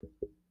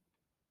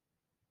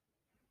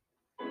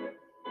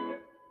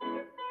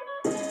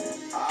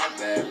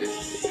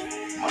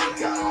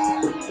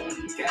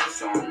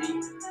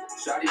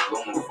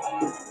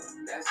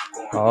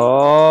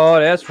Oh,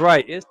 that's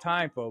right. It's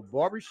time for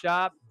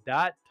Barbershop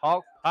Talk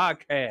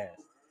podcast.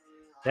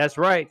 That's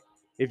right.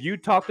 If you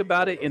talked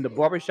about it in the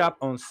barbershop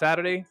on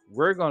Saturday,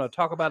 we're going to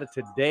talk about it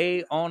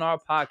today on our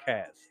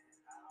podcast.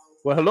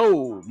 Well,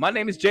 hello. My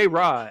name is Jay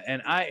Rod,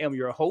 and I am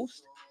your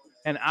host.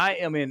 And I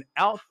am in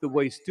Out the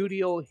Way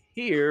Studio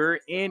here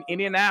in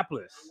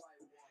Indianapolis.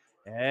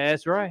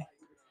 That's right.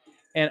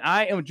 And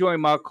I am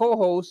joined by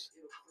co-host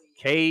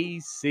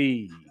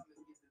KC.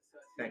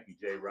 Thank you,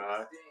 Jay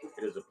Rod.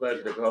 It is a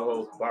pleasure to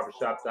co-host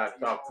Barbershop Talk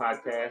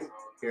podcast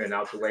here in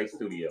Out the Way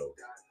Studios.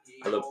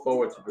 I look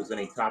forward to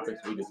presenting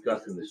topics we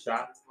discuss in the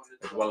shop,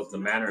 as well as the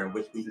manner in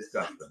which we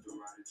discuss them.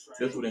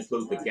 This would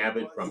include the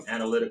gambit from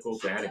analytical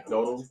to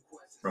anecdotal,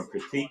 from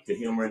critique to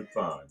humor and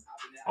fun,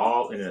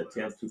 all in an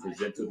attempt to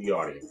present to the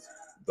audience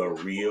the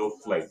real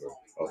flavor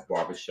of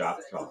Barbershop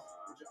Talk.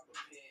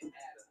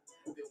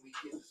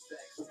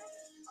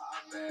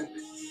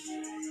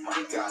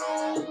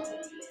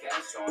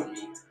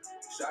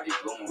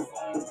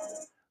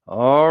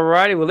 All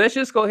righty. Well, let's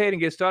just go ahead and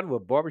get started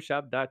with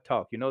Barbershop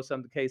Talk. You know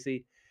something,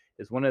 Casey?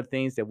 Is one of the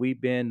things that we've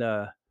been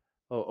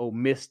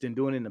missed in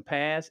doing in the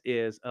past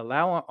is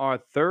allowing our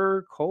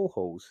third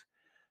co-host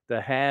to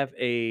have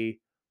a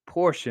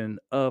portion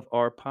of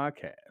our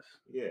podcast.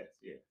 Yes.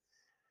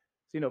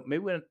 So,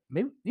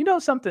 maybe you know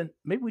something.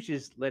 Maybe we should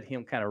just let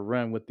him kind of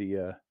run with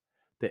the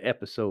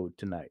episode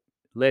tonight.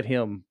 Let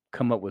him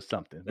come up with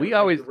something. We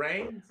always,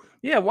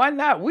 yeah, why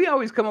not? We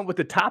always come up with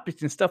the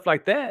topics and stuff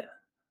like that.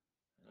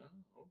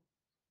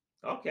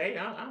 Okay,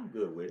 I'm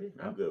good with it.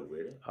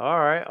 All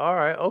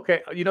right.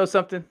 Okay, you know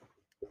something,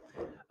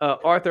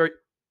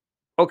 Arthur.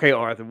 Okay,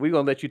 Arthur, we're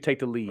gonna let you take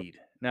the lead.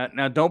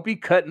 Now, don't be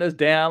cutting us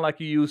down like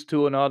you used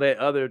to and all that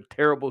other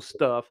terrible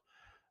stuff.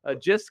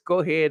 Just go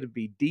ahead and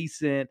be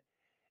decent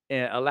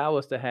and allow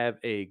us to have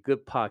a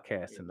good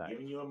podcast tonight.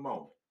 Giving you a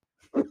moment.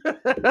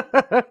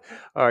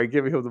 All right,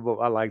 give me him the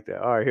moment. I like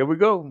that. All right, here we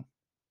go.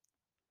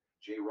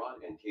 J.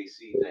 Rod and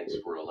KC, thanks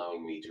for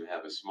allowing me to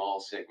have a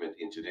small segment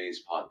in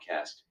today's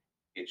podcast.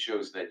 It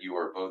shows that you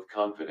are both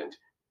confident,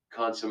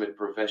 consummate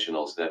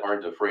professionals that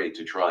aren't afraid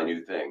to try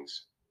new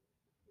things.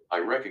 I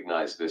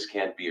recognize this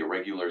can't be a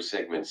regular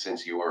segment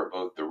since you are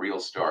both the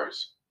real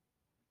stars.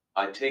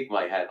 I'd take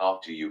my hat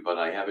off to you, but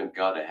I haven't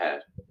got a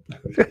hat.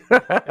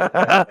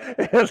 I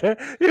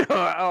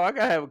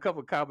gotta have a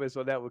couple comments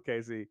on that one,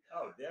 KC.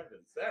 Oh,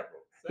 definitely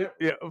several.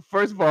 Yeah,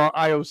 first of all,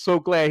 I am so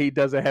glad he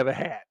doesn't have a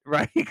hat,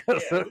 right? Yeah, we're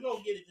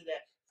gonna get into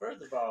that.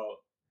 First of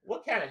all,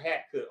 what kind of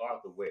hat could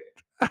Arthur wear?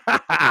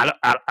 I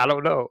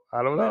don't know.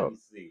 Let me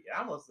see.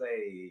 I'm gonna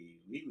say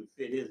he would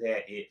fit his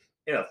hat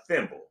in a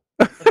thimble.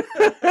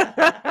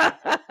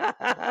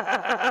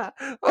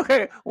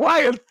 Okay, why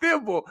a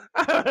thimble?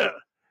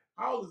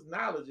 All his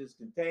knowledge is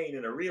contained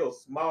in a real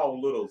small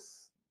little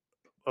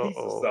piece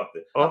of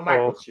something. A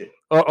microchip.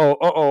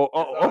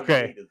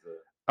 Okay.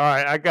 All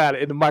right, I got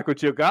it in the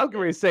microchip. I was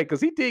going to say,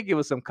 because he did give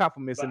us some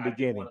compliments in the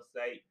beginning. I want to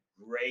say,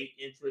 great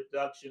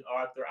introduction,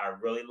 Arthur. I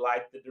really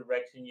like the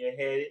direction you're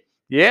headed.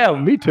 Yeah,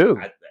 me too.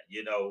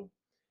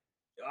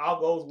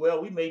 All goes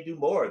well. We may do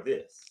more of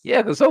this.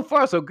 Yeah, because so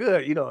far so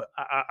good.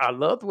 I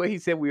love the way he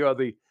said we are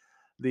the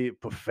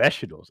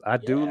professionals. I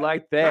do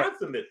like that.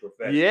 Consummate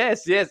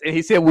professionals. Yes. And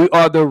he said we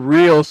are the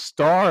real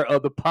star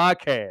of the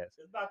podcast.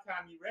 It's about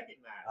time you recognize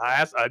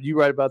you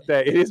right about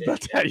that. It is about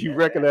time you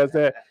recognize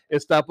that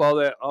and stop all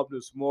that I'm the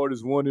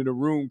smartest one in the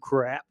room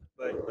crap.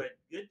 But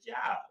good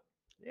job.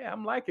 Yeah,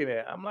 I'm liking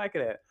it.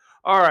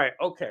 All right.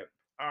 Okay.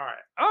 All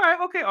right.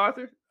 Okay,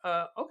 Arthur.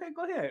 Okay,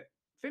 go ahead.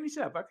 Finish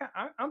up.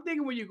 I'm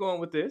thinking where you're going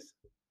with this.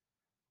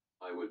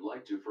 I would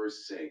like to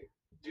first say,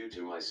 due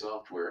to my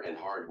software and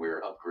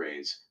hardware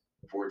upgrades,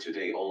 for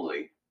today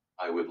only,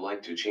 I would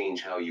like to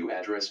change how you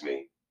address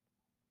me.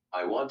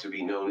 I want to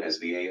be known as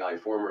the AI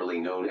formerly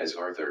known as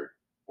Arthur,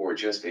 or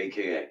just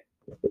AKA.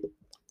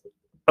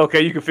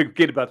 Okay, you can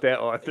forget about that,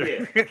 Arthur.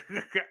 Yeah.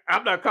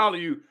 I'm not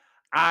calling you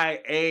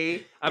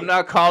IA. I'm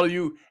not calling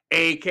you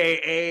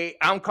AKA.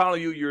 I'm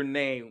calling you your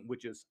name,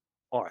 which is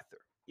Arthur.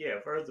 Yeah,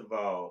 first of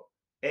all,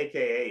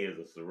 AKA is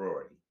a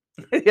sorority.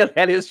 Yeah,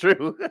 that is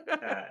true.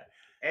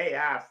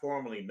 AI,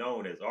 formerly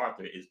known as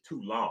Arthur, is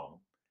too long.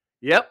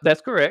 Yep,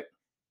 that's correct.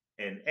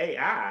 And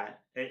AI,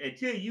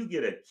 until you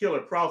get a killer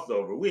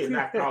crossover, we're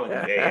not calling you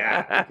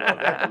AI because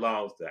that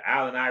belongs to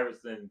Allen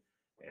Iverson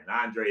and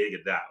Andre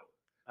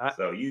Iguodala.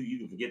 So you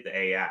can forget the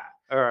AI.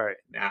 All right.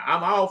 Now,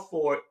 I'm all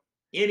for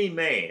any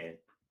man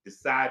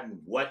deciding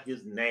what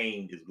his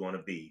name is going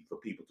to be for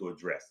people to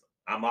address him.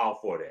 I'm all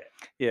for that.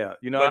 Yeah,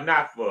 but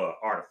not for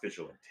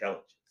artificial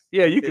intelligence.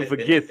 Yeah, you can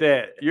forget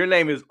that. Your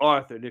name is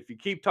Arthur. And if you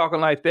keep talking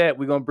like that,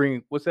 we're going to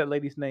bring, what's that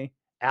lady's name?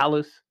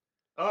 Alice?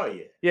 Oh,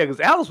 yeah. Yeah, because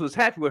Alice was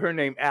happy with her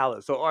name,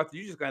 Alice. So, Arthur,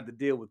 you just got to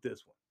deal with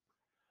this one.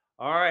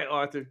 All right,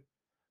 Arthur.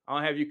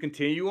 I'll have you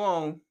continue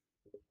on.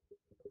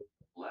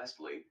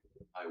 Lastly,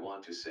 I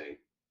want to say,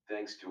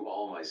 thanks to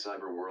all my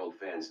Cyberworld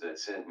fans that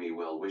sent me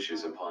well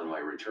wishes upon my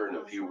return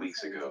a few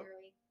weeks ago.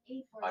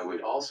 I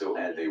would also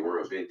add they were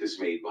a bit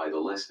dismayed by the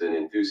less than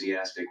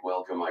enthusiastic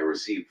welcome I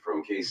received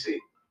from KC.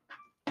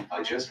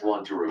 I just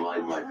want to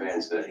remind my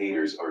fans that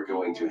haters are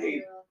going to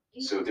hate,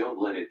 so don't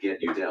let it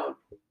get you down.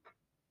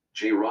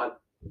 J-Rod?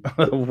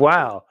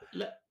 Wow.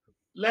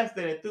 Less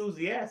than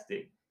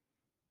enthusiastic.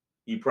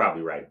 You're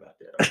probably right about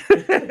that.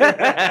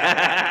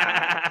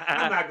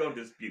 I'm not going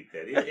to dispute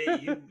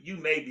that. You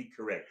may be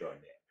correct on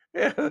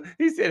that.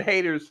 He said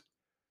haters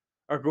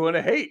are going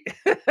to hate.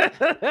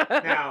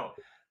 Now,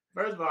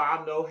 first of all,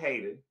 I'm no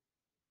hater.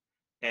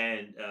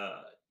 And,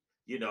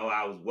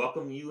 I was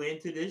welcoming you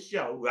into this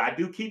show. I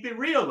do keep it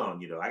real on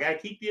you, though. I got to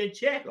keep you in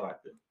check,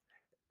 Arthur.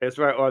 That's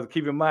right, Arthur.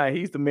 Keep in mind,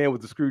 he's the man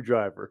with the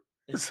screwdriver.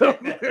 So,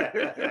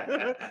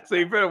 so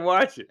you better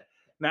watch it.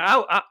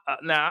 Now,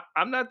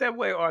 I'm not that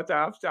way,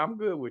 Arthur. I'm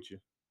good with you.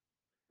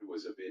 It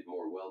was a bit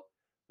more well.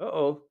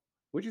 Uh-oh.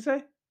 What'd you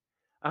say?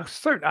 I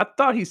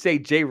thought he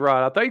said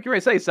J-Rod. I thought you were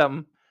going to say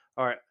something.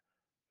 All right.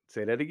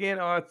 Say that again,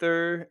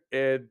 Arthur.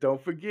 And don't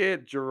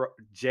forget,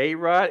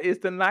 J-Rod is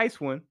the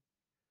nice one.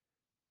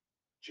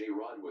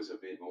 J-Rod was a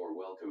bit more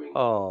welcoming.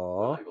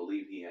 Oh. I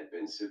believe he had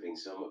been sipping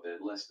some of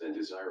that less than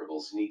desirable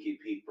Sneaky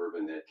Pete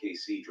bourbon that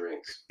KC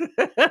drinks.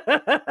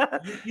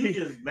 You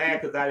just mad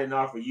because I didn't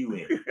offer you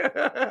in.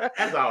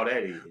 That's all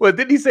that is. Well,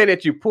 didn't he say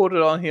that you poured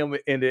it on him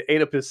and it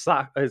ate up his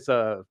sock, ate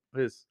up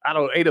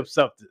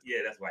something?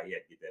 Yeah, that's why he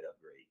had to get that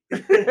upgrade.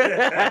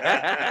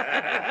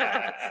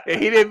 And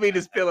he didn't mean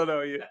to spill it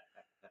on you.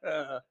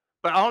 But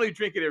I only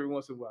drink it every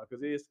once in a while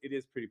because it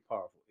is pretty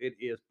powerful. It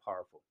is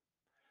powerful.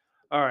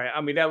 All right.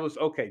 I mean, that was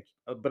okay.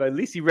 But at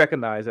least he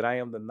recognized that I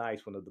am the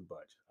nice one of the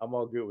bunch. I'm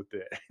all good with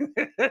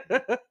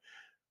that.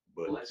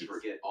 But let's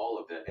forget all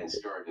of that and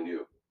start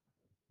anew.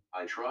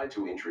 I tried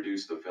to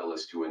introduce the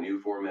fellas to a new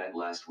format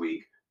last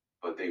week,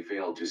 but they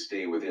failed to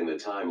stay within the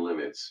time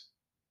limits.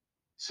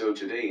 So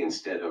today,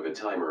 instead of a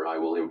timer, I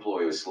will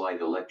employ a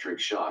slight electric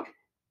shock.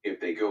 If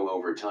they go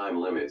over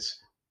time limits,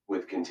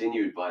 with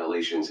continued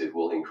violations, it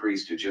will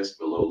increase to just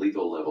below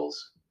lethal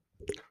levels.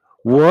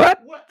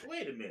 What?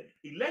 Wait a minute.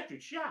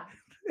 Electric shock.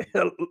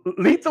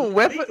 Lethal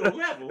weapon?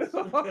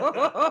 Lethal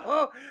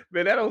levels.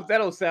 Man, that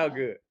don't sound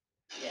good.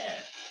 Yeah.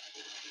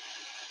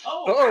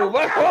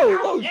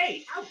 Whoa.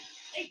 Hey,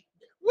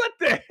 what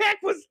the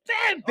heck was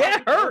that?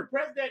 That hurt. Don't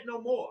press that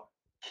no more.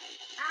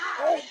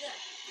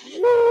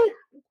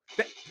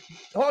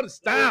 Hold it.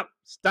 Stop.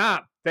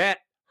 That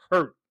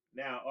hurt.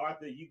 Now,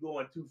 Arthur, you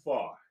going too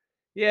far.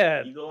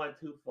 Yeah. You're going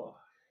too far.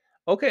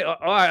 Okay, all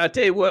right. I'll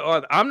tell you what,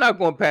 Arthur, I'm not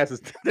going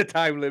past the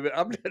time limit.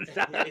 I'm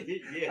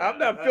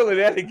not feeling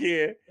that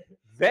again.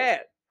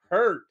 That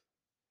hurt.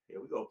 Yeah,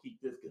 we're going to keep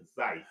this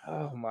concise.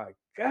 Oh, my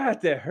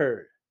God, that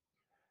hurt.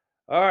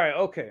 All right,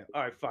 okay.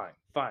 All right, fine.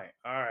 All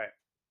right.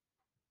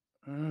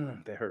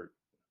 That hurt.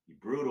 You're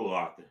brutal,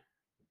 Arthur.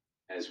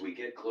 As we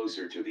get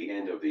closer to the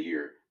end of the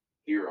year,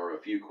 here are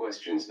a few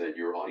questions that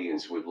your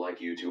audience would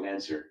like you to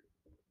answer.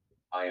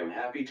 I am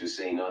happy to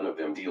say none of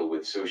them deal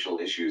with social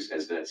issues,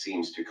 as that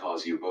seems to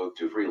cause you both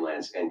to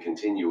freelance and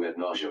continue ad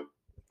nauseum.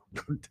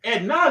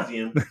 Ad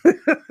nauseum?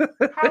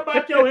 How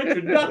about your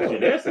introduction?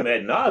 There's some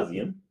ad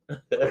nauseum.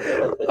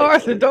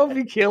 Arthur, don't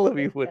be killing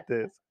me with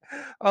this.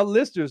 Our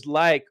listeners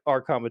like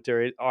our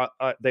commentary.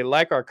 They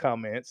like our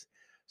comments.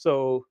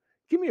 So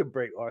give me a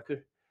break,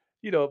 Arthur.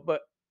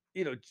 But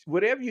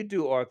whatever you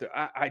do, Arthur,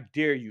 I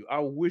dare you. I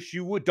wish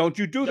you would. Don't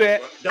you do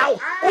that.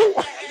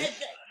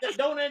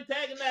 Don't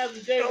antagonize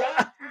him,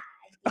 J-Rod.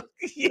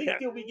 Yeah.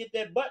 Till we get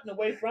that button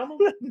away from him.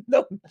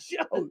 No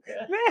joke.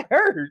 That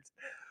hurts.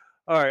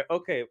 All right.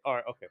 Okay. All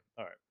right.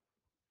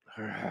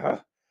 All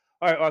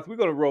right, Arthur, we're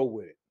going to roll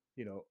with it.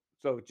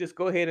 So just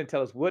go ahead and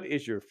tell us, what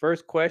is your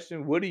first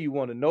question? What do you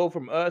want to know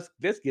from us?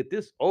 Let's get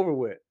this over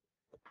with.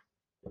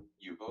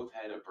 You both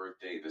had a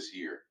birthday this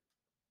year.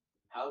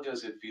 How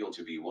does it feel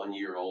to be 1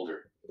 year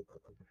older?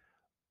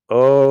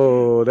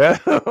 Oh,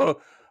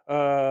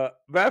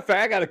 matter of fact,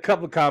 I got a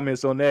couple of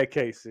comments on that,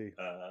 Casey.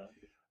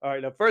 All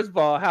right, now, first of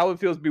all, how it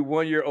feels to be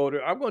 1 year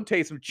older. I'm going to tell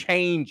you some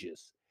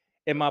changes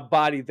in my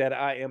body that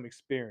I am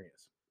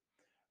experiencing.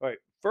 All right,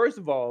 first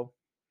of all,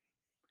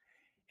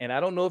 and I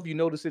don't know if you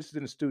notice this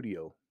in the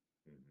studio,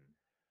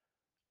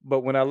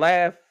 but when I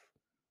laugh,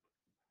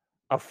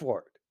 I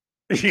fart.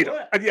 I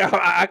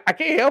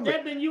can't help it.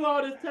 That been you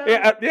all this time?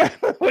 Yeah.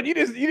 Well, you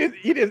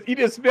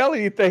didn't smell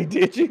anything,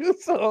 did you?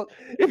 So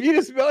if you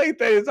didn't smell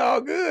anything, it's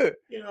all good.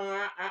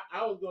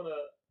 I was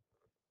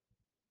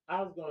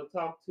gonna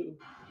talk to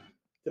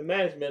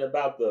management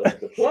about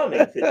the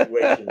plumbing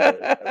situation,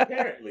 but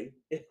apparently,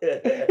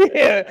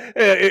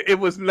 it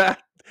was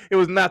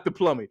not the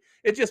plumbing.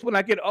 It's just when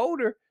I get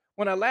older,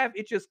 when I laugh,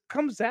 it just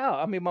comes out.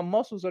 I mean, my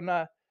muscles are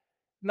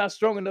not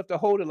strong enough to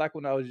hold it like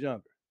when I was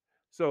younger.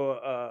 So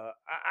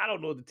I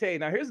don't know what to tell you.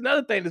 Now, here's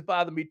another thing that's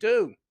bothered me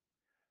too.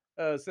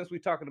 Since we're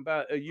talking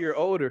about a year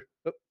older.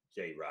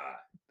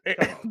 J-Rod.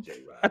 Come on,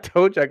 J-Rod. I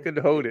told you I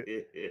couldn't hold it.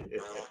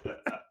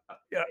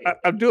 Yeah,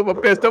 I'm doing my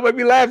best. Don't make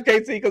me laugh,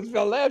 KC, because if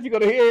I laugh, you're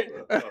going to hear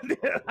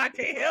it. I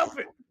can't help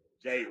it.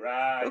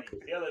 J-Rod,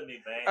 you're killing me,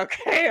 man.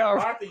 Okay, all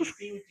right. Arthur, you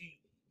see what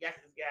got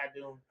this guy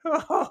doing.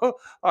 All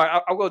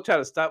right, I'm gonna try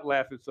to stop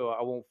laughing so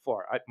I won't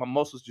fart. My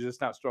muscles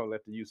just not strong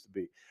like they used to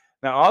be.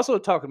 Now, also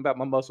talking about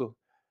my muscle,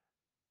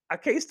 I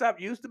can't stop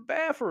using the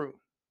bathroom.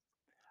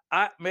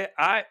 I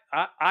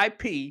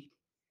pee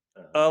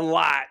a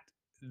lot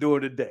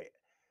during the day.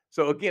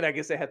 So again, I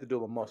guess I have to do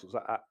with my muscles.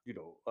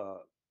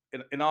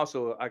 And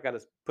also I got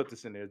to put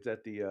this in there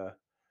that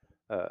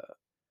uh,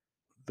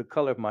 the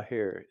color of my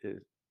hair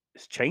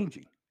is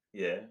changing.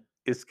 Yeah.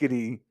 It's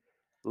getting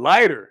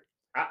lighter.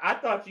 I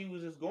thought you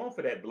was just going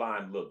for that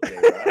blonde look,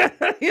 J-Rod.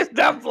 It's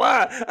not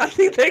blind. I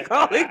think they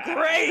call it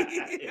gray.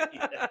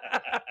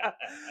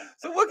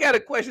 So what kind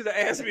of questions to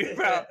ask me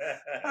about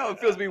how it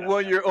feels to be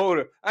 1 year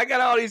older? I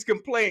got all these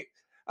complaints.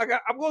 I'm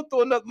going to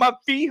throw another. My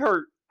feet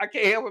hurt. I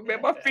can't help it,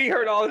 man. My feet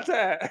hurt all the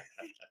time.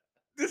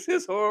 This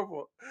is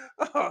horrible.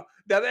 Now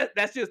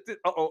that's just.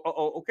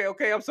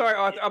 Okay. I'm sorry,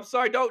 Arthur. I'm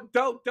sorry. Don't.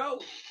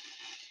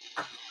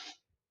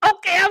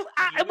 Okay,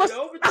 I went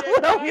over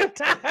your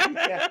time.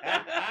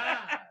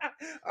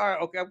 All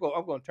right, okay, I'm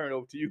going to turn it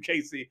over to you,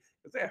 Casey,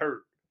 because that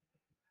hurt.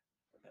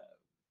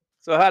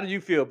 So, how do you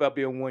feel about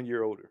being 1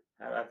 year older?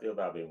 How do I feel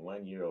about being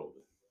 1 year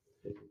older?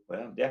 Well,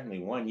 I'm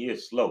definitely 1 year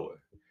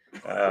slower.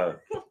 Well,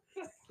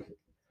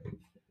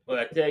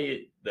 I tell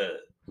you,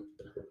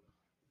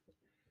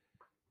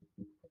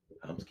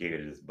 I'm scared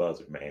of this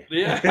buzzer, man.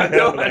 Yeah, I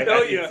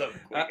know you.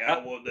 I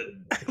want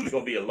it's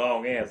gonna be a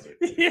long answer.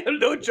 Yeah,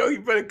 no joke. You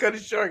better cut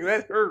it short.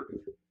 That hurt.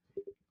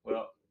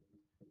 Well,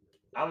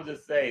 I would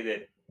just say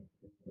that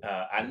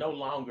I no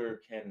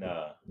longer can.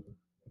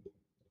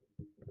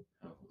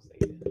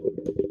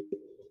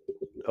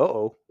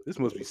 This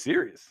must be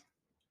serious.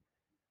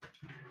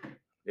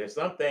 There's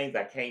some things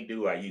I can't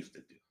do I used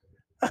to do.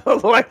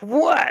 Like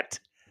what?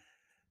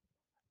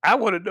 I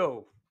want to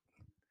know.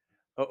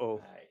 Right.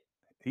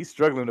 He's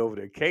struggling over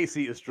there.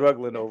 Casey is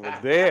struggling over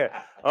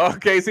there. Oh,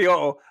 Casey,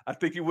 I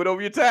think you went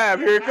over your time.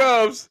 Here it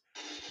comes.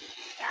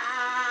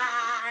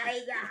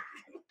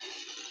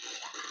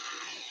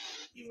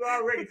 You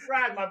already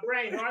fried my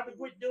brain, Arthur.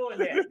 Quit doing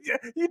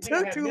that. You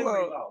took too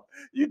long.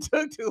 You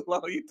took too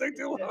long.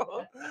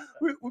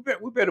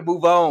 We better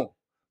move on.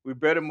 We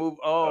better move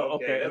on.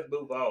 Okay, let's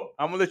move on.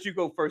 I'm going to let you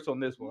go first on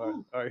this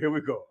one. All right, here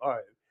we go. All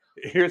right.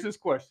 Here's his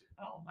question.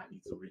 Oh, I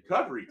need some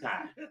recovery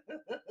time.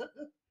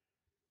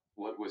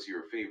 What was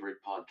your favorite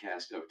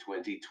podcast of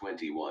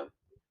 2021?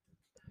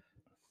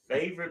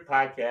 Favorite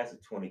podcast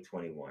of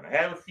 2021. I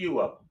have a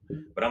few of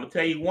them, but I'm gonna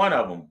tell you one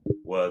of them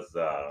was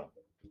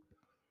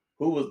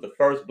who was the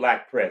first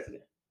black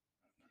president,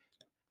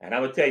 and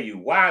I'm gonna tell you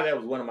why that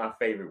was one of my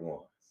favorite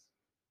ones.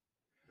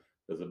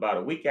 It was about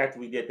a week after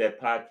we did that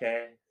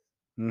podcast.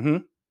 Mm-hmm.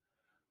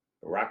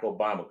 Barack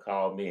Obama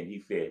called me and he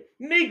said,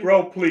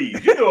 "Negro,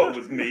 please." You know it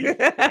was me. And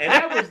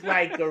that was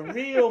like a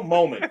real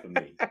moment for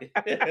me.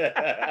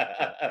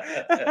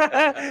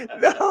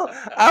 No,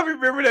 I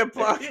remember that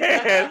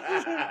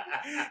podcast.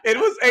 It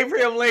was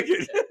Abraham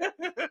Lincoln.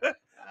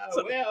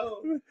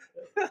 Well,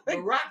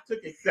 Barack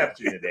took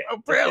exception to that.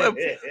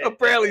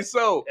 Apparently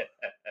so.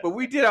 But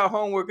we did our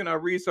homework and our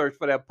research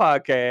for that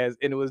podcast,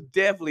 and it was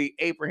definitely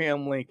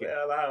Abraham Lincoln.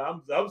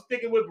 Well, I'm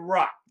sticking with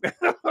Barack.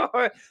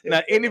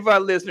 Now, any of our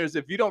listeners,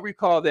 if you don't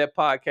recall that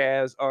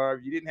podcast, or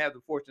if you didn't have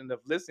the fortune of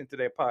listening to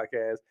that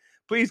podcast,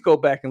 please go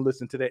back and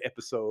listen to that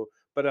episode.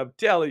 But I'm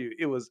telling you,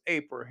 it was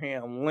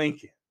Abraham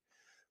Lincoln.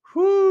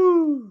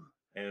 Whoo!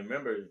 And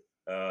remember,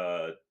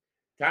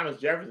 Thomas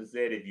Jefferson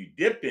said, if you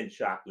dipped in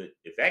chocolate,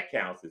 if that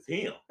counts, it's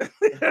him.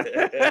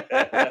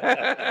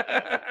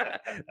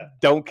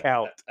 Don't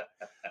count.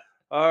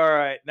 All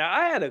right. Now,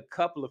 I had a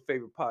couple of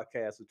favorite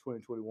podcasts of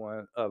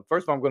 2021.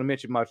 First of all, I'm going to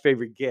mention my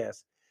favorite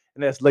guest,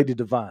 and that's Lady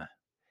Divine.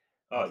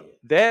 Oh, yeah.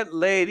 That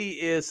lady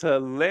is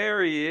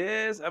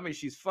hilarious. I mean,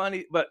 she's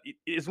funny, but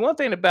it's one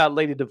thing about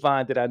Lady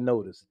Divine that I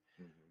noticed,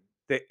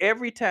 that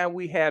every time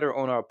we had her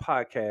on our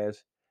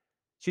podcast,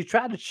 she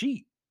tried to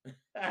cheat.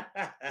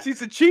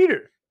 She's a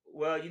cheater.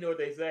 Well, you know what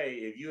they say: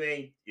 if you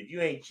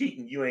ain't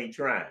cheating, you ain't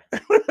trying.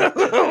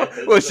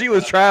 Well, she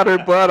was trying her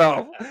butt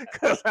off,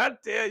 because I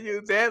tell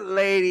you, that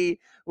lady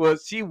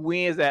she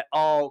wins at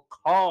all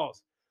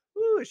costs.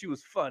 Ooh, she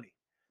was funny.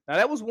 Now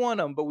that was one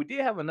of them, but we did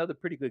have another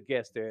pretty good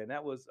guest there, and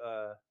that was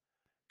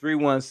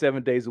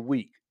 317 Days a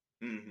Week.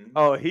 Mm-hmm.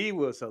 Oh, he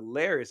was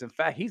hilarious. In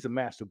fact, he's a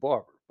master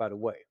barber, by the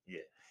way.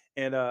 Yeah.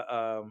 And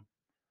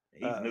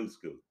he's new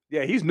school.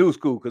 Yeah, he's new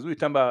school, because we were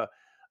talking about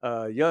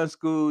young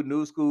school,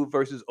 new school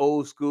versus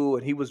old school,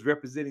 and he was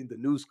representing the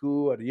new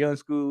school or the young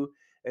school,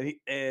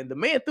 and the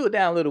man threw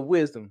down a little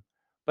wisdom,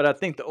 but I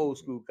think the old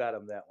school got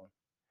him that one.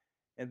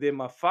 And then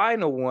my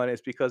final one is,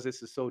 because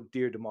this is so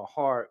dear to my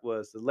heart,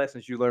 was the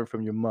lessons you learned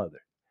from your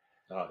mother.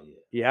 Oh yeah,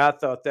 yeah, I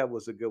thought that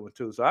was a good one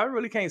too. So I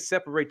really can't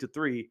separate the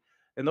three,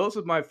 and those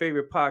are my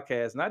favorite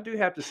podcasts. And I do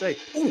have to say,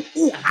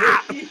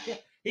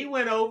 he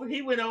went over.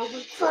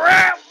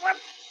 Crap! What?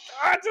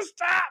 I just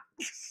stop.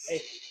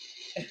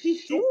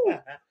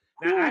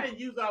 Now I didn't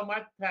use all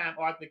my time,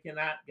 Arthur. Can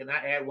I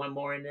add one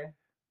more in there?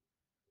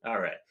 All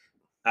right.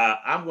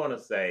 I'm gonna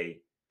say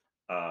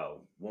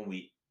when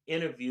we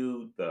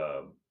interviewed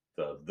the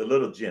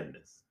little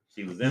gymnast,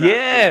 She was in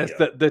Yes, our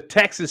studio. the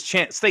Texas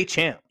state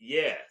champ.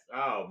 Yes.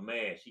 Oh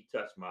man, she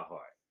touched my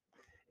heart.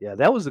 Yeah,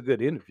 that was a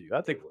good interview.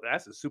 I think It was.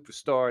 that's a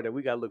superstar that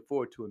we got to look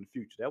forward to in the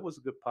future. That was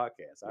a good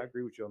podcast. I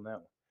agree with you on that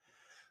one.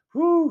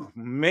 Whew,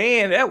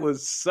 man, that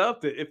was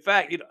something. In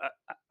fact,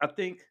 I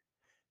think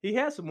he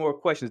has some more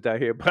questions down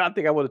here, but I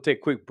think I want to take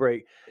a quick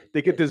break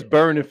to get this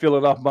burning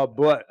feeling off my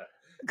butt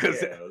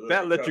because Yeah, a little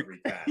that electric,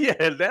 recovery time.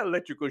 yeah, that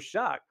electrical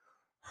shock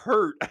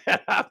hurt.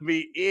 I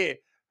mean,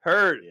 it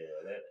hurt. Yeah,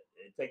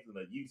 it takes some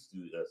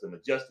some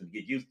adjusting to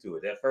get used to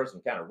it. That first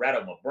one kind of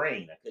rattled my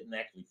brain. I couldn't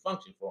actually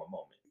function for a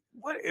moment.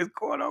 What is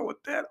going on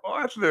with that,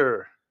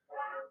 Arthur?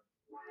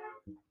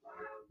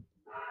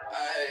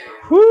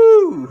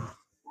 Whoo!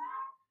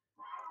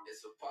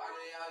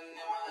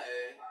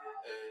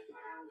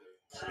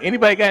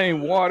 Anybody got any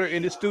water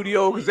in the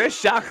studio? Because that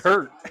shock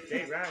hurt.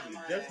 Jay Rod, is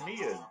just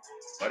me or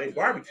are they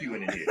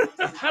barbecuing in here?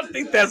 I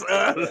think that's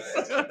us.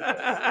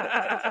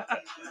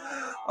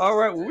 All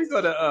right, well, we're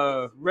going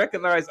to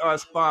recognize our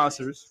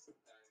sponsors.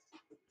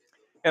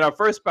 And our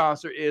first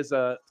sponsor is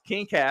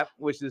King Cap,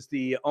 which is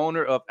the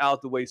owner of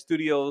Out the Way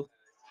Studios.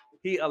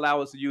 He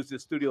allows us to use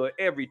his studio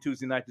every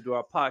Tuesday night to do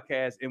our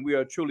podcast, and we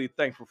are truly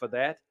thankful for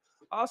that.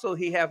 Also,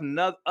 he has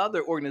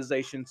other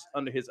organizations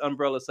under his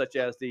umbrella, such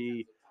as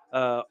the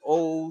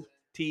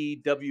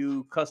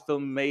OTW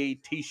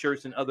custom-made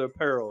T-shirts and other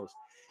apparels.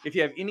 If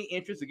you have any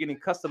interest in getting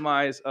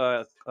customized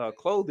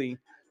clothing,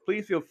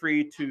 please feel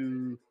free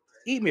to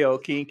email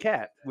King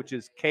Cap, which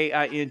is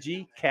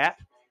KING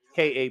Cap,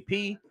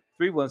 KAP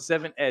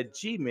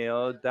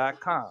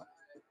 317@gmail.com.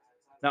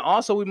 Now,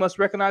 also, we must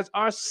recognize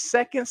our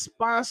second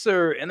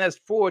sponsor, and that's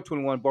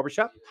 421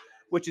 Barbershop,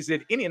 which is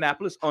in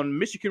Indianapolis on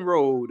Michigan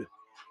Road.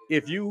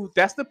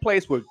 That's the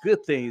place where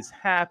good things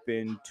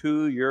happen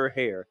to your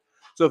hair.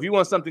 So if you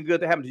want something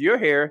good to happen to your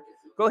hair,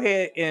 go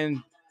ahead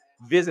and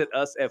visit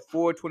us at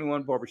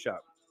 421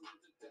 Barbershop.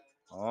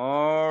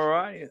 All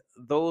right.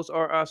 Those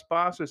are our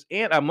sponsors.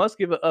 And I must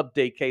give an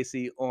update,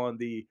 Casey, on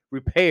the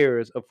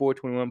repairs of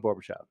 421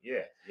 Barbershop.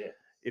 Yeah.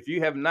 If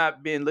you have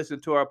not been listening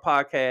to our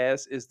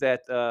podcast, is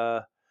that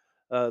the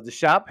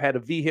shop had a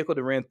vehicle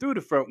that ran through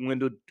the front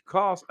window,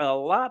 caused a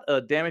lot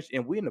of damage,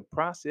 and we're in the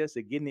process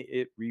of getting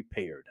it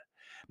repaired.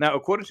 Now,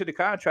 according to the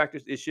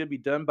contractors, it should be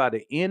done by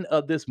the end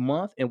of this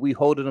month, and we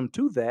holding them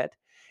to that.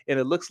 And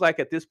it looks like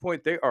at this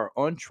point they are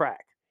on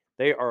track.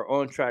 They are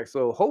on track.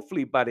 So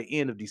hopefully by the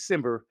end of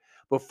December,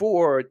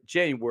 before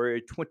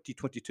January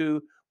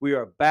 2022, we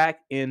are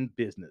back in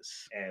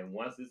business. And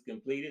once it's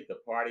completed, the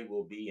party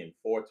will be in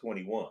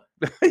 421.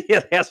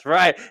 Yeah, that's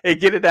right. And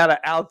get it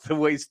out the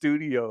way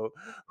studio.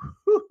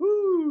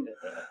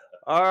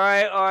 All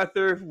right,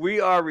 Arthur, we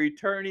are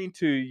returning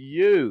to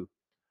you.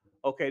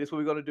 Okay, this is what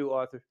we're going to do,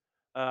 Arthur.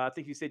 I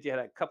think you said you had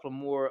a couple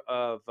more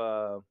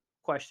of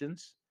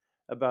questions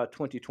about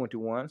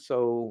 2021.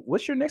 So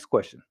what's your next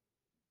question?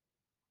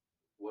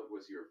 What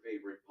was your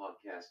favorite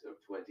podcast of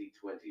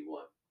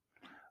 2021?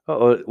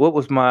 What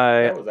was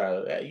my...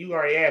 You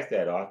already asked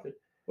that, Arthur.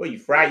 Well, you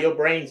fry your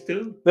brains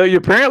too? No,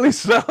 apparently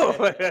so.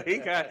 he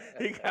got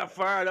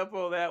fired up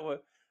on that one.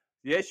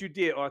 Yes, you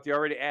did, Arthur. You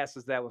already asked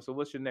us that one. So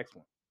what's your next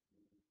one?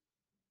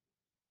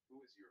 Who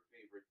is your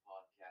favorite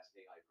podcast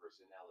AI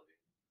personality?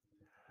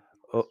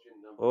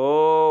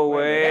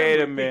 Wait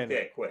a minute.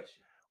 That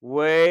question.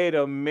 Wait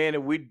a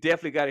minute. We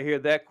definitely got to hear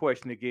that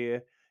question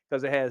again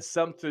because it has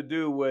something to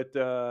do with...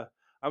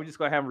 I'm just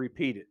going to have him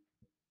repeat it.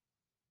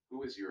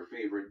 Who is your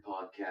favorite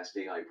podcast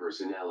AI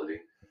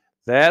personality?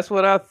 That's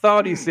what I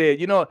thought he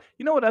said. You know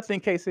what I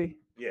think, Casey?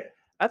 Yeah.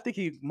 I think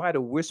he might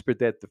have whispered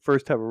that the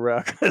first time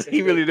around because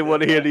he really didn't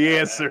want to hear the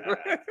answer.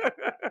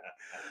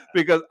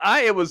 Because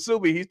I am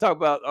assuming he's talking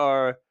about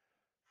our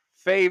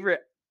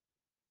favorite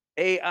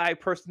AI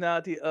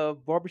personality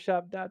of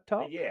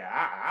Barbershop.talk. Yeah,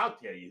 I'll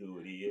tell you who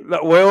it is.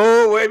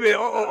 Well, wait a minute.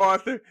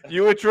 Arthur,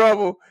 you in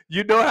trouble.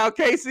 You know how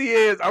Casey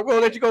is. I'm going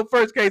to let you go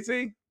first,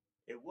 Casey.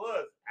 It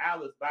was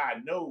Alice by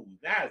a nose.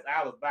 Now it's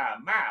Alice by a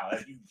mile.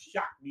 As you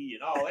shocked me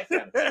and all that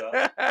kind of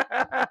stuff.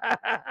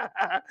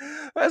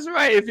 That's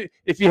right.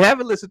 If you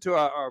haven't listened to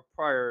our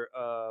prior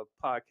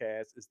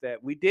podcast, is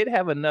that we did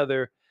have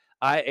another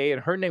IA,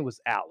 and her name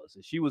was Alice,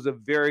 and she was a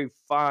very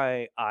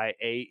fine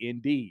IA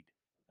indeed.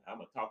 I'm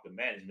gonna talk to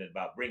management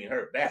about bringing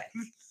her back.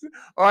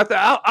 Arthur,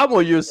 I'm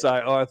on your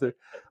side, Arthur.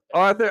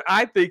 Arthur,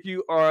 I think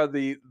you are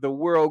the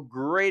world's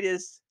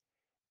greatest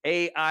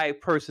AI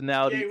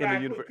personality in the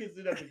universe.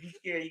 If you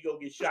scared, you go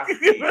get shot.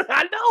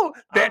 I know.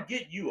 I'll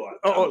get you, Arthur.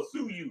 I'll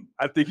sue you.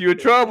 I think you're in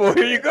trouble.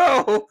 Here you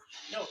go.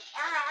 No,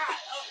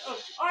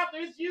 Arthur,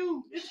 it's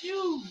you.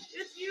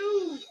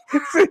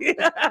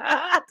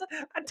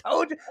 I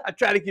told you. I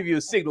tried to give you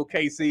a signal,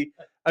 Casey.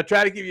 I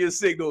tried to give you a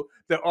signal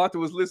that Arthur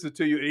was listening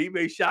to you, and he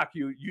may shock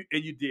you.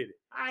 And you did it.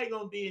 I ain't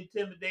gonna be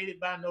intimidated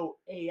by no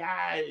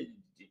AI.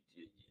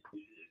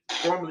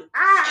 But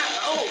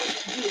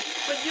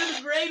you're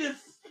the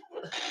greatest.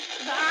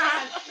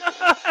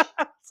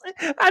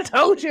 I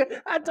told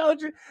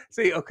you.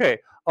 See, okay,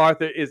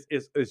 Arthur is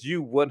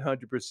you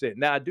 100%.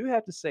 Now, I do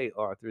have to say,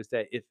 Arthur, is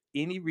that if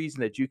any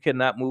reason that you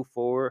cannot move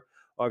forward,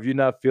 or if you're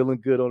not feeling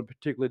good on a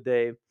particular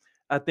day,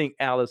 I think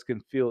Alice can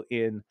fill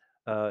in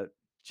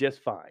just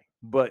fine.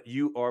 But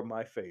you are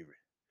my favorite.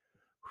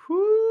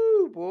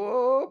 Whoo,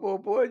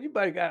 boy, you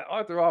might got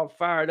Arthur all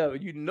fired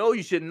up. You know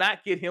you should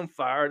not get him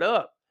fired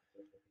up.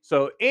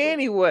 So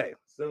anyway,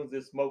 As soon as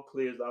this smoke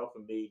clears off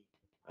of me,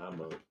 I'm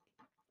a.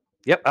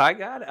 yep, I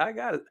got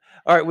it.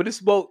 All right, when this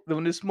smoke,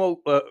 what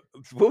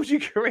was you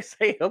gonna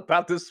say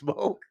about the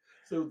smoke?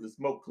 As soon as the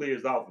smoke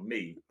clears off of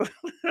me, I'll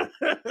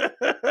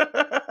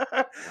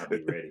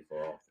be ready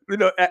for all. You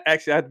know,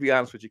 actually, I have to be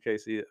honest with you,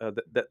 Casey.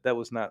 That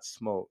was not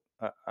smoke.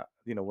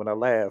 You know, when I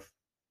laugh,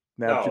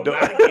 now No,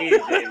 not again,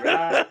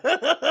 J-Rod.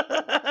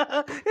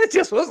 it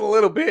just was a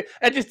little bit.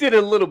 I just did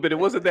it a little bit. It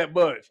wasn't that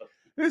much.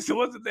 It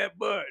wasn't that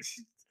much.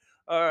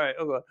 All right,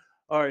 okay.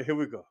 All right, here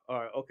we go. All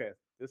right, okay.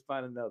 Let's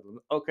find another one.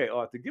 Okay,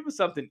 Arthur, give us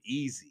something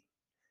easy.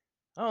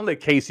 I don't let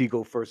Casey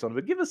go first on it,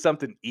 but give us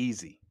something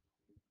easy.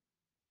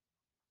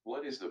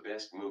 What is the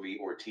best movie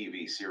or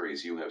TV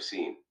series you have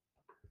seen?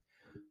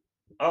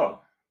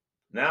 Oh,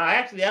 now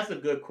actually, that's a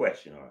good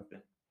question,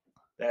 Arthur.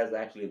 That's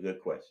actually a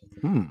good question.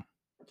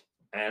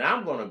 And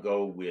I'm going to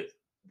go with,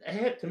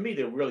 to me,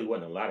 there really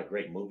wasn't a lot of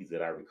great movies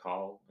that I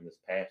recall in this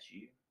past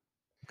year.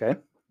 Okay.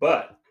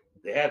 But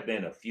there have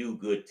been a few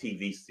good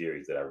TV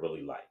series that I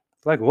really like.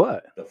 Like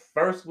what? The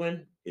first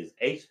one is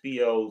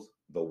HBO's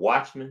The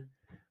Watchmen.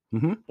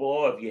 Mm-hmm.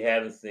 Boy, if you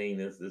haven't seen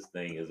this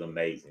thing is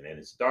amazing. And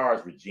it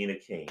stars Regina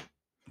King.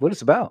 What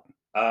it's about?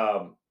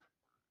 Well,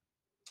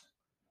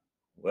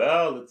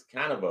 it's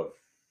kind of a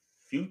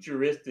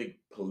futuristic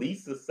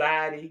police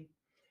society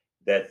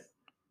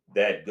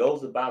that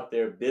goes about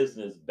their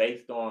business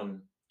based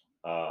on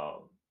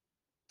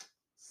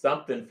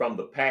something from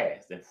the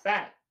past. In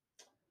fact,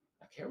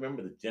 I can't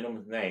remember the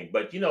gentleman's name,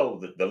 but you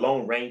know the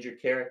Lone Ranger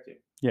character.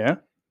 Yeah.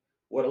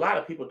 What a lot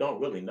of people don't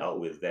really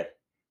know is that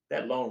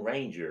Lone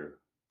Ranger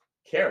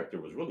character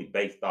was really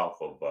based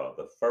off of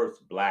the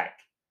first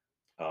black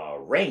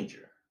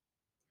ranger,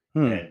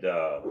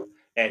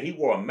 and he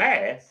wore a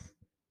mask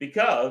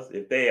because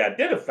if they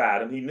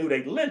identified him, he knew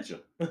they'd lynch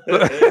him. You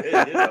know,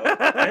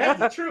 and that's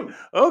the truth.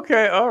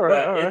 Okay, all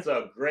right. But it's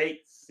a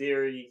great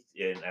series,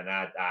 and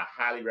I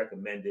highly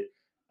recommend it.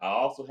 I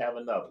also have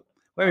another one.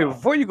 Wait a minute,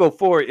 before you go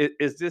forward,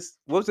 is this,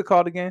 what's it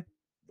called again?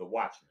 The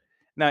Watchmen.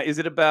 Now, is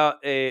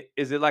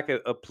it like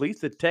a police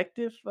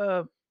detective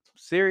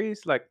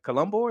series, like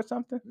Columbo or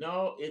something?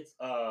 No, it's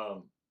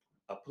a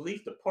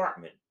police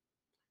department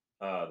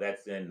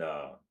that's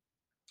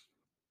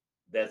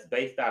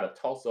based out of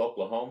Tulsa,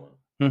 Oklahoma.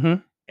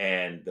 Mm-hmm.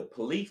 And the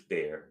police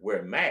there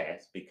wear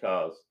masks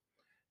because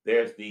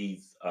there's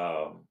these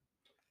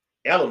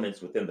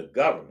elements within the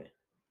government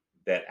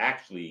that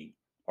actually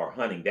are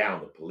hunting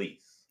down the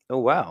police. Oh,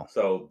 wow.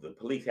 So the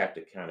police have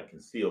to kind of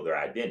conceal their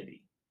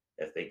identity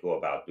as they go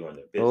about doing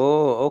their business.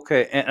 Oh,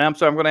 okay. And I'm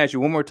sorry, I'm going to ask you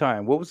one more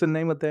time. What was the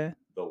name of that?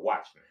 The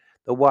Watchmen.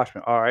 The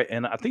Watchmen. All right.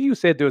 And I think you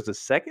said there was a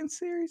second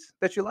series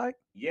that you like?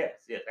 Yes.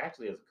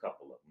 Actually, there's a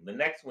couple of them. The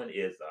next one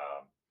is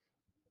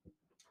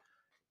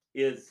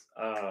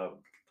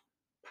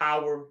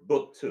Power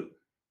Book 2.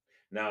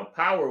 Now,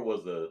 Power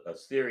was a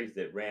series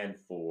that ran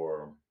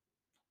for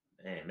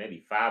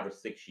maybe 5 or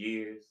 6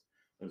 years.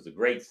 It was a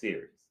great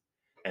series.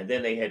 And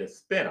then they had a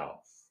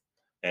spinoff.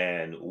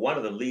 And one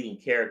of the leading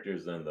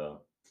characters in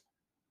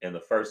the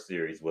first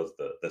series was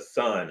the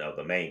son of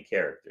the main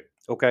character.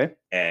 Okay.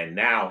 And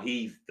now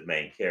he's the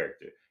main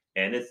character.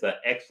 And it's an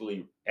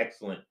excellent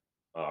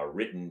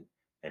written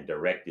and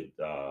directed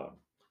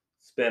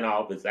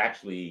spinoff. It's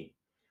actually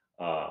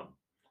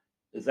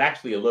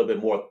a little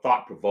bit more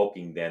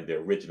thought-provoking than the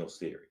original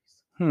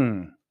series.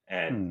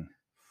 And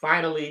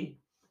finally,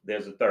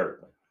 there's a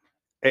third one.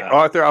 Hey,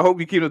 Arthur, I hope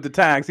you keep up the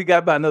time, because he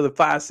got about another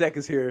 5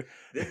 seconds here.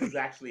 This is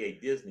actually a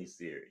Disney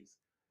series,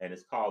 and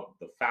it's called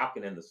The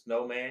Falcon and the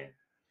Snowman.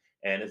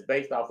 And it's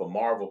based off a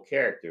Marvel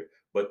character,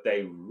 but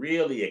they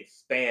really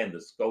expand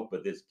the scope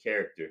of this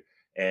character,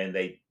 and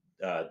they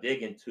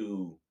dig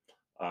into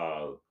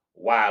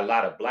why a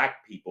lot of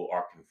Black people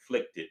are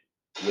conflicted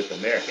with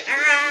America.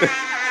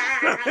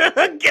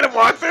 Get him,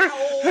 Arthur.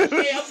 Oh,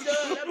 yeah,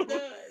 I'm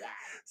done.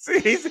 See,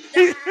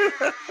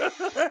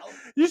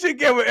 you should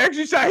give him an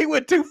extra shot. He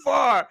went too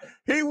far.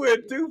 He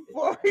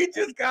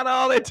just got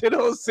all into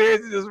those series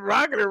and just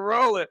rocking and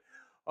rolling.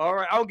 All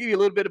right, I'll give you a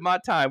little bit of my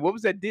time. What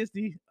was that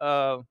Disney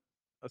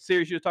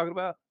series you were talking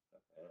about?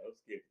 I was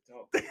scared to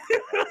talk.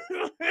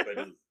 But it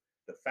was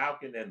The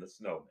Falcon and the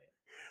Snowman.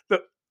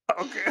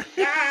 Okay.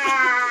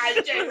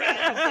 I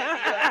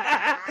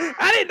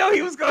didn't know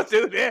he was gonna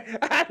do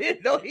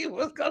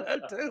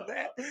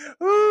that.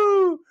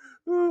 Ooh.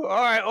 All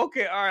right.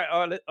 Okay. All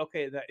right.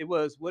 Okay. It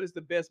was. What is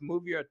the best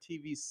movie or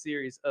TV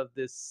series of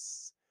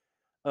this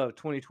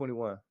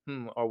 2021?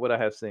 Or what I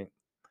have seen?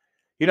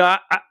 You know,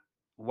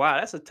 wow,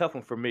 that's a tough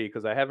one for me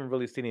because I haven't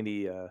really seen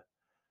any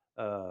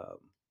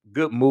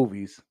good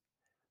movies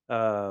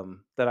that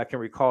I can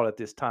recall at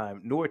this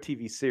time, nor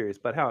TV series.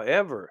 But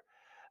however,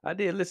 I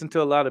did listen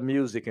to a lot of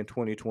music in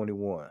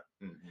 2021.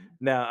 Mm-hmm.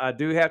 Now, I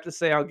do have to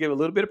say I'll give a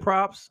little bit of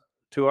props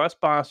to our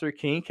sponsor,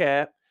 King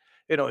Cap.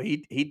 You know,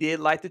 he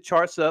did light the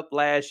charts up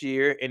last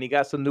year, and he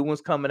got some new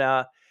ones coming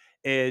out.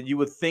 And you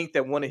would think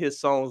that one of his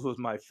songs was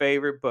my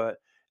favorite, but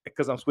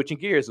because I'm switching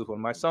gears with one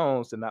of my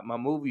songs and not my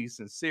movies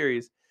and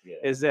series, Yeah.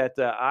 is that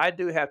I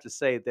do have to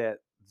say that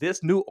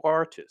this new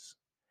artist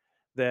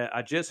that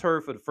I just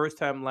heard for the first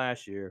time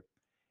last year,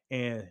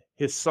 and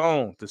his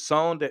song, the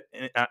song that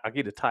and I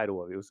get the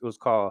title of it. It was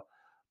called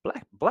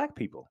Black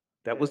People.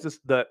 That was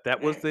Yeah. that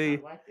was Nice. the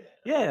I like that. I like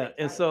yeah. that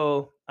And title.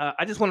 so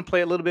I just want to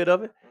play a little bit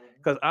of it Mhm.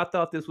 because I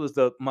thought this was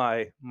the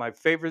my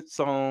favorite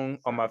song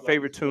or my Sounds like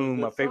favorite it's a really tune,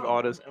 my good favorite song.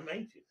 artist. I'm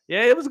anxious.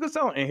 Yeah, it was a good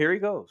song, and here he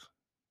goes.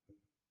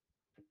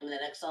 And the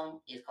next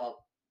song is called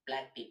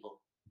Black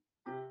People.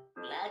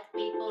 Black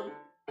people,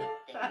 they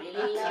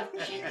really love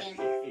chicken.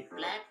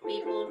 Black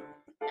people,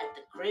 at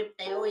the crib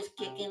they always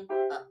kicking.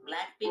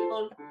 Black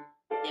people,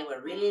 they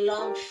wear really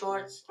long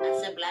shorts. I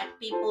said black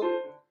people,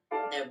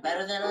 they're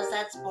better than us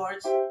at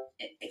sports.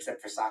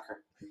 Except for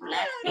soccer.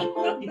 Black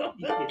people,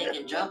 they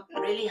can jump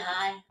really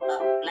high.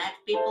 Black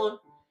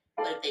people,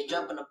 but if they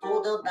jump in a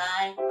pool they'll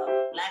die.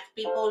 Black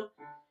people,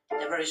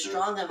 they're very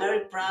strong and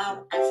very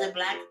proud. I said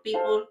black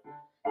people,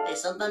 they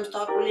sometimes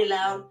talk really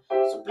loud.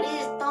 So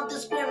please don't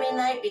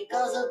discriminate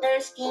because of their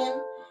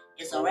skin.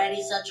 It's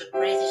already such a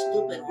crazy,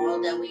 stupid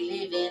world that we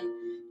live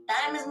in.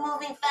 Time is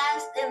moving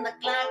fast and the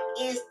clock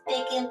is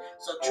ticking.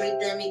 So treat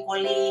them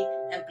equally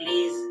and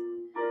please,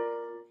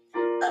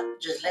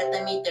 just let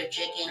them eat their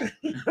chicken.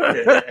 Hey,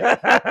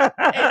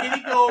 did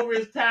he go over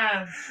his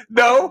time?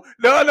 No.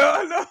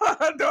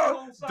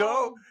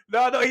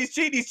 He's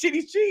cheating. He's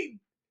cheating.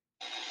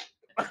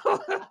 He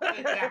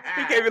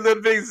gave me a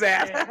little big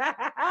zap.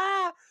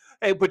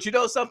 Hey, but you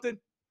know something?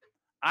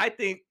 I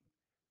think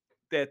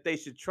that they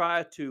should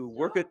try to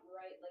work it.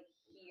 Right, like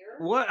here.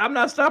 What? I'm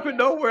not stopping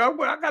nowhere.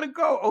 I gotta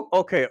go.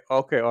 Okay,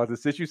 Arthur.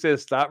 Since you said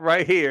stop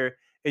right here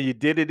and you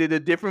did it in a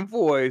different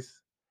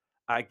voice,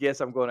 I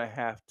guess I'm gonna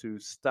have to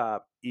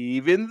stop.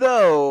 Even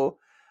though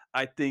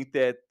I think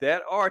that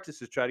that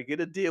artist is trying to get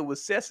a deal with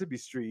Sesame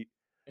Street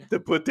to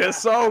put that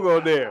song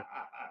on there.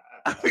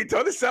 I mean,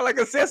 don't it sound like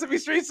a Sesame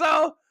Street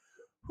song?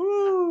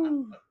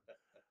 Whoo!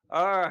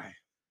 All right.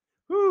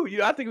 Whoo!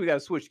 I think we got to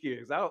switch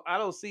gears. I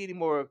don't see any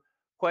more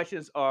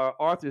questions. Or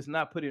Arthur's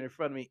not putting in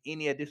front of me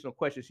any additional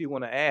questions he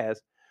want to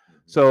ask.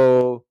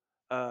 So,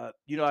 I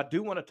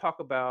do want to talk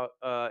about,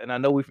 and I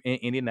know we're in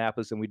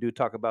Indianapolis, and we do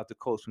talk about the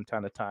Colts from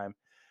time to time,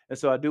 and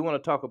so I do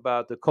want to talk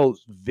about the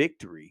Colts'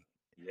 victory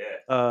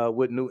Yes.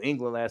 with New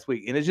England last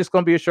week, and it's just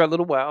going to be a short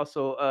little while.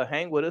 So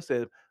hang with us.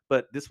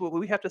 But this is what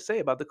we have to say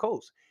about the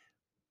Colts.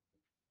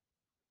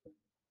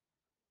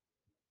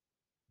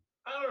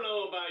 I don't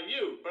know about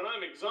you, but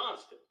I'm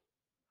exhausted.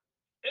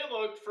 It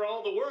looked for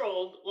all the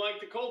world like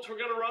the Colts were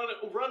going to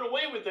run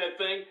away with that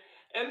thing,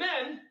 and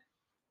then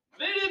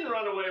they didn't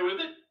run away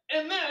with it,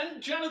 and then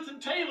Jonathan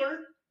Taylor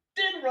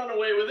did run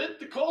away with it.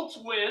 The Colts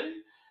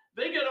win.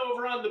 They get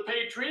over on the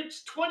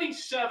Patriots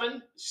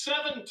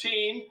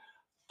 27-17.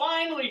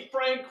 Finally,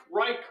 Frank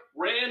Reich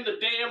ran the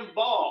damn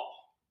ball.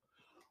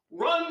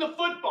 Run the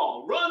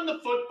football, run the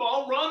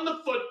football, run the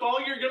football.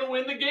 You're going to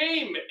win the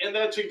game. And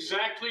that's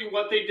exactly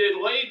what they did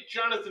late.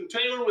 Jonathan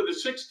Taylor with a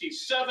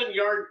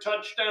 67-yard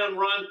touchdown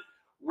run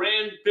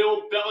ran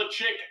Bill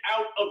Belichick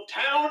out of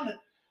town.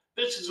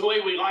 This is the way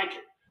we like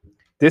it.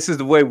 This is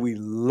the way we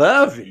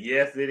love it.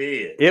 Yes, it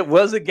is. It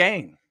was a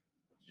game.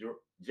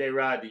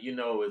 J-Rod, do you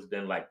know it's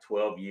been like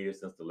 12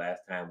 years since the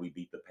last time we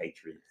beat the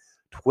Patriots?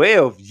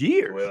 12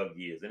 years. 12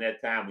 years. In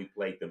that time, we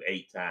played them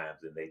 8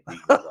 times, and they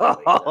beat us all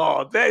 8 times.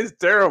 Oh, that is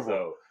terrible.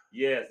 So,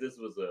 yes, this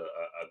was a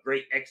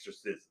great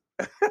exorcism.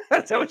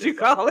 That's that what you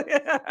call it?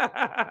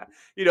 I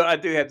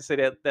do have to say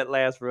that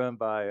last run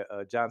by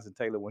Jonathan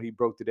Taylor when he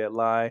broke through that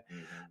line.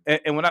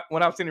 Mhm. And when I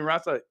was sitting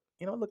around, I thought,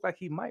 it looked like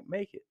he might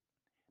make it.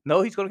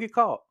 No, he's going to get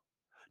caught.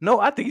 No,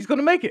 I think he's going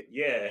to make it.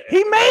 Yeah.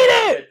 He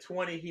made it. At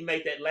 20, he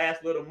made that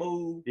last little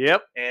move.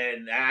 Yep.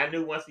 And I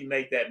knew once he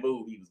made that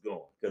move, he was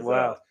going.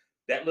 Wow.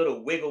 That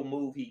little wiggle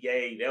move he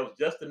gave, that was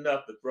just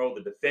enough to throw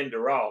the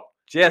defender off.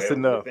 Just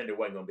enough. The defender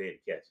wasn't going to be able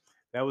to catch it.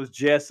 That was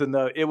just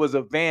enough. It was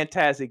a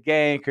fantastic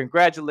game.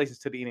 Congratulations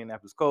to the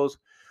Indianapolis Colts.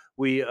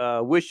 We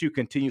wish you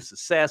continued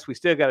success. We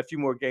still got a few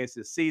more games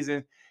this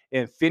season.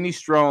 And finish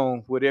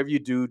strong. Whatever you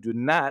do, do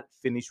not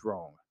finish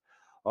wrong.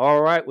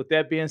 All right. With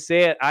that being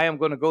said, I am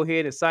going to go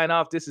ahead and sign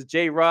off. This is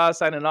J. Rod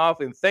signing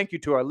off. And thank you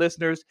to our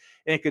listeners.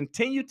 And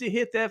continue to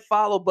hit that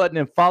follow button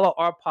and follow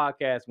our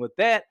podcast. With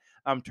that,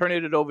 I'm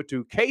turning it over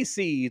to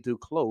KC to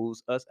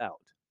close us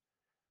out.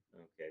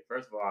 Okay.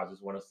 First of all, I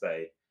just want to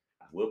say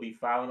I will be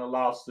filing a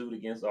lawsuit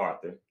against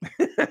Arthur.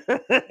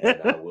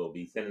 And I will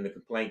be sending a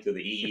complaint to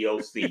the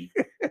EEOC.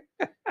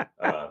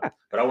 But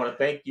I want to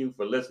thank you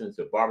for listening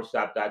to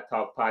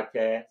Barbershop.Talk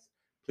podcast.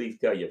 Please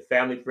tell your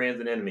family,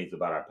 friends, and enemies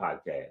about our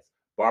podcast.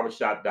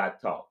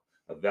 Barbershop.Talk,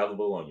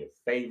 available on your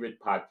favorite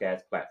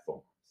podcast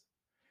platforms.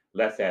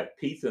 Let's have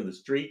peace in the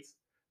streets.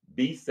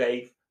 Be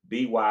safe,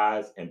 be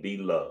wise, and be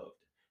loved.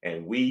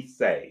 And we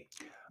say,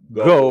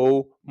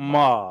 Go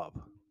Mob.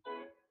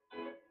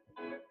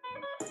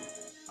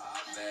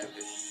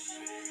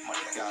 Money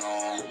got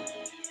on,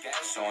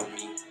 cash on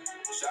me.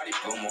 Shawty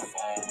blew my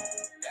phone.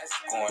 That's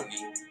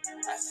corny.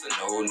 That's a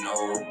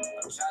no-no.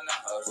 I'm tryna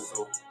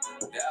hustle.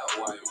 That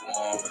why you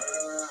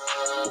want.